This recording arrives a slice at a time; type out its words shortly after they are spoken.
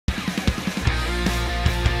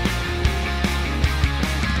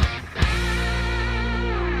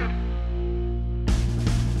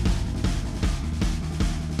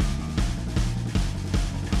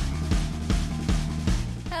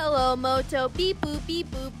Moto, moto, beep boop,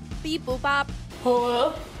 beep boop, bop.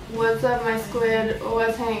 Hello? What's up, my squid?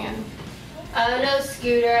 What's hanging? Oh no,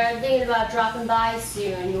 Scooter. I'm thinking about dropping by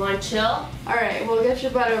soon. You want to chill? Alright, well get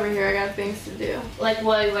your butt over here. I got things to do. Like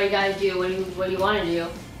what you guys do? What do you want to do?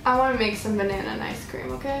 I want to make some banana and ice cream,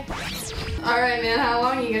 okay? Alright, man. How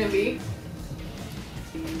long are you gonna be?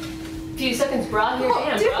 A few seconds, bro. Here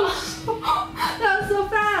I am, bro. That was so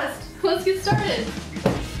fast. Let's get started.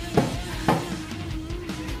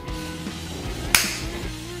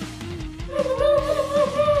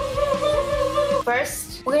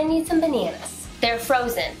 First, we're gonna need some bananas. They're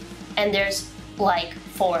frozen, and there's like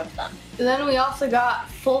 4 of them. And then we also got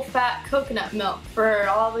full fat coconut milk for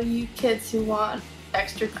all of you kids who want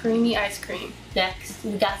extra creamy ice cream. Next,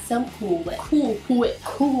 we got some Cool Whip. Cool Whip.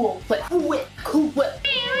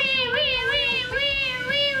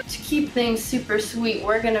 To keep things super sweet,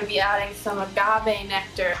 we're gonna be adding some agave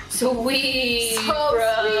nectar. Sweet, So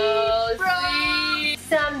bro. sweet, bro. Sweet.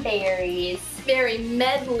 Some berries. Very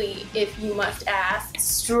medley, if you must ask.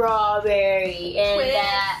 Strawberry and Twist.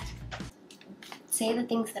 that. Say the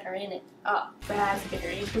things that are in it.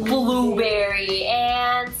 Raspberry. Blueberry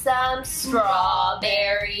and some strawberries.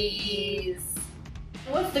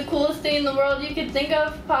 What's the coolest thing in the world you could think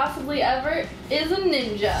of, possibly ever, is a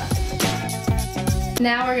ninja.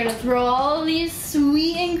 Now we're gonna throw all these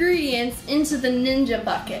sweet ingredients into the ninja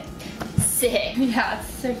bucket. Sick. Yeah, it's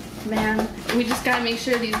sick, man. We just gotta make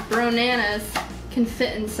sure these bananas can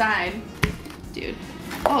fit inside. Dude.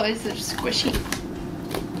 Oh, is it squishy?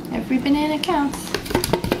 Every banana counts.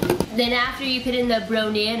 Then after you put in the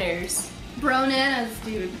bronanners. Bananas,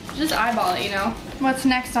 dude. Just eyeball it, you know. What's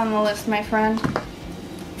next on the list, my friend?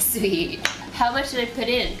 Sweet. How much did I put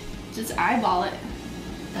in? Just eyeball it.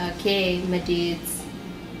 Okay, my dudes.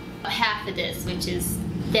 Half of this, which is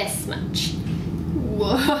this much.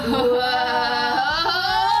 Whoa.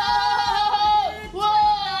 Whoa!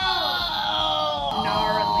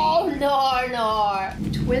 Gnarly. Gnar.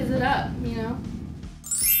 Twizz it up, you know.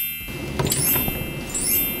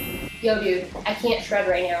 Yo, dude, I can't shred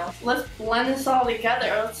right now. Let's blend this all together.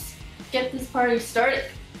 Let's get this party started.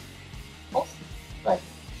 Oh, what?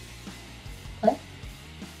 What?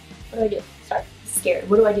 What do I do? Start. Scared.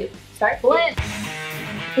 What do I do? Start. Blend.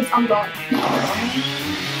 I'm going.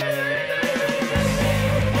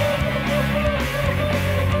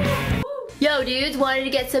 Yo, dudes, wanted to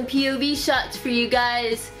get some POV shots for you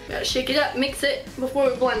guys. Gotta shake it up, mix it before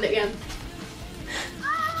we blend it again.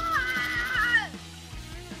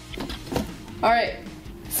 Alright,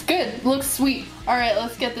 it's good. Looks sweet. Alright,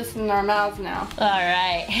 let's get this in our mouths now. All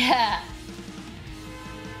right.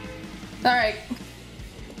 Alright.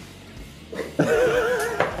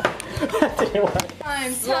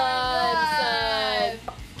 Slime.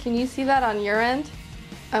 Can you see that on your end?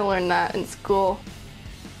 I learned that in school.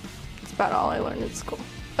 It's about all I learned in school.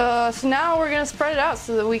 So now we're gonna spread it out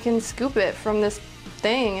so that we can scoop it from this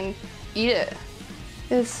thing and eat it.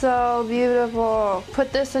 It's so beautiful.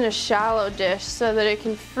 Put this in a shallow dish so that it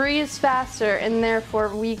can freeze faster and therefore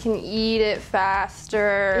we can eat it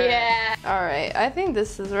faster. Yeah. All right, I think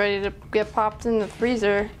this is ready to get popped in the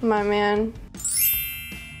freezer, my man.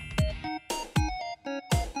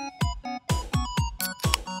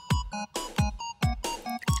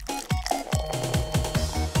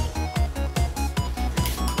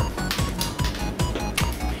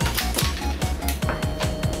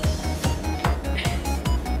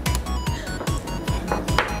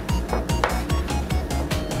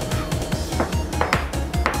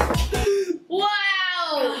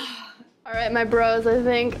 Alright, my bros, I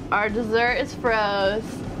think our dessert is froze.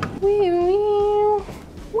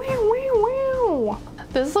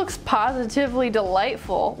 This looks positively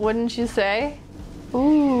delightful, wouldn't you say?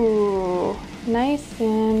 Ooh, nice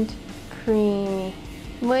and creamy.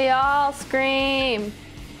 We all scream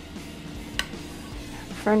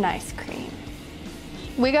for nice cream.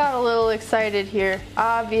 We got a little excited here.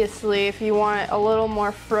 Obviously, if you want a little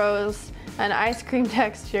more froze and ice cream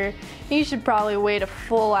texture, you should probably wait a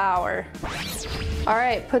full hour. All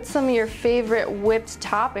right, put some of your favorite whipped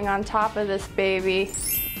topping on top of this baby.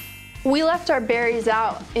 We left our berries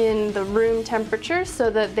out in the room temperature so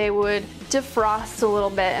that they would defrost a little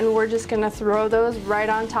bit, and we're just gonna throw those right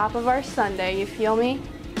on top of our sundae, you feel me?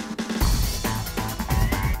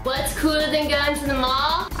 What's cooler than going to the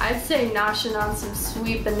mall? I'd say noshing on some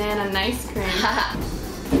sweet banana ice cream.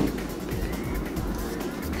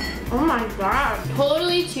 Oh my god.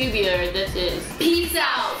 Totally tubular this is. Peace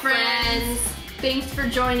out, friends. Thanks for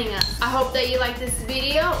joining us. I hope that you like this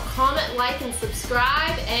video. Comment, like, and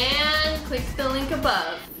subscribe, and Click the link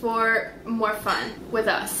above for more fun with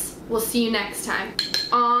us. We'll see you next time.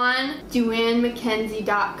 on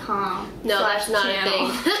duanmackenzie.com. No, that's not a channel.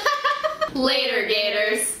 thing. Later,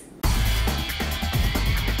 Gators.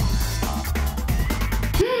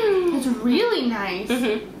 It's really nice.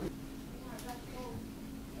 You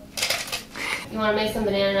want to make some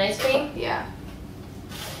banana and ice cream? Yeah.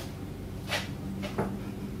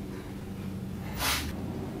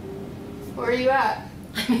 Where are you at?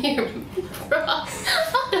 I'm here, bro.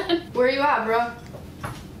 Where are you at, bro?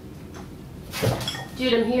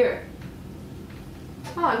 Dude, I'm here.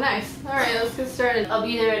 Oh, nice. Alright, let's get started. I'll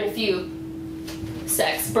be there in a few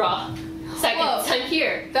seconds, bro. Seconds. Whoa. I'm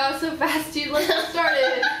here. That was so fast, dude. Let's get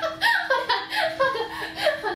started.